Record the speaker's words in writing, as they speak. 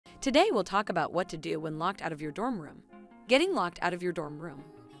Today we'll talk about what to do when locked out of your dorm room. Getting locked out of your dorm room.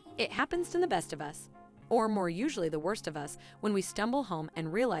 It happens to the best of us, or more usually the worst of us, when we stumble home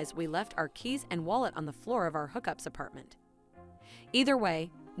and realize we left our keys and wallet on the floor of our hookup's apartment. Either way,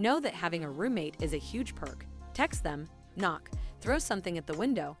 know that having a roommate is a huge perk. Text them, knock, throw something at the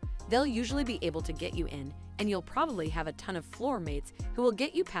window. They'll usually be able to get you in, and you'll probably have a ton of floor mates who will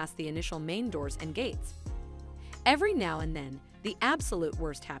get you past the initial main doors and gates. Every now and then, the absolute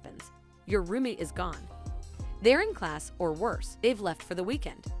worst happens. Your roommate is gone. They're in class, or worse, they've left for the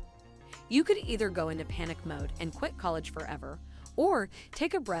weekend. You could either go into panic mode and quit college forever, or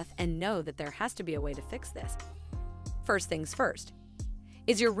take a breath and know that there has to be a way to fix this. First things first.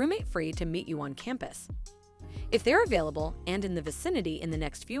 Is your roommate free to meet you on campus? If they're available and in the vicinity in the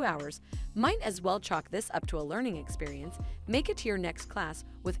next few hours, might as well chalk this up to a learning experience, make it to your next class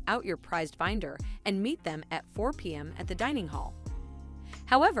without your prized binder, and meet them at 4 p.m. at the dining hall.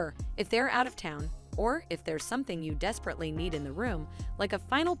 However, if they're out of town, or if there's something you desperately need in the room, like a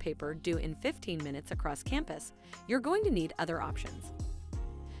final paper due in 15 minutes across campus, you're going to need other options.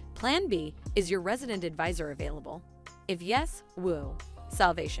 Plan B, is your resident advisor available? If yes, woo,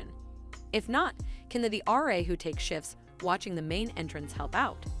 salvation. If not, can the RA who takes shifts watching the main entrance help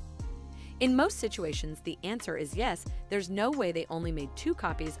out? In most situations, the answer is yes. There's no way they only made 2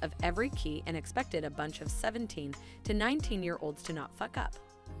 copies of every key and expected a bunch of 17 to 19-year-olds to not fuck up.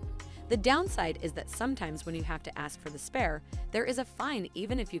 The downside is that sometimes when you have to ask for the spare, there is a fine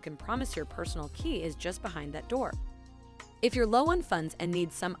even if you can promise your personal key is just behind that door. If you're low on funds and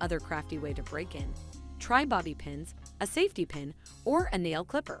need some other crafty way to break in, try bobby pins, a safety pin, or a nail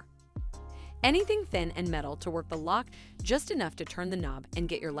clipper. Anything thin and metal to work the lock just enough to turn the knob and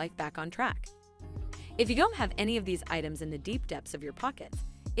get your life back on track. If you don't have any of these items in the deep depths of your pockets,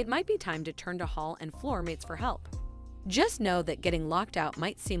 it might be time to turn to hall and floor mates for help. Just know that getting locked out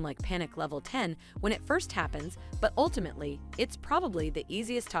might seem like panic level 10 when it first happens, but ultimately, it's probably the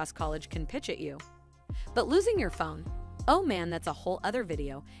easiest toss college can pitch at you. But losing your phone? Oh man, that's a whole other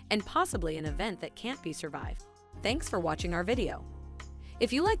video, and possibly an event that can't be survived. Thanks for watching our video.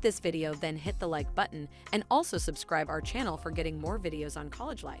 If you like this video, then hit the like button and also subscribe our channel for getting more videos on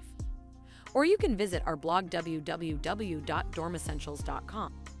college life. Or you can visit our blog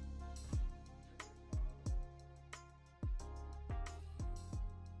www.dormessentials.com.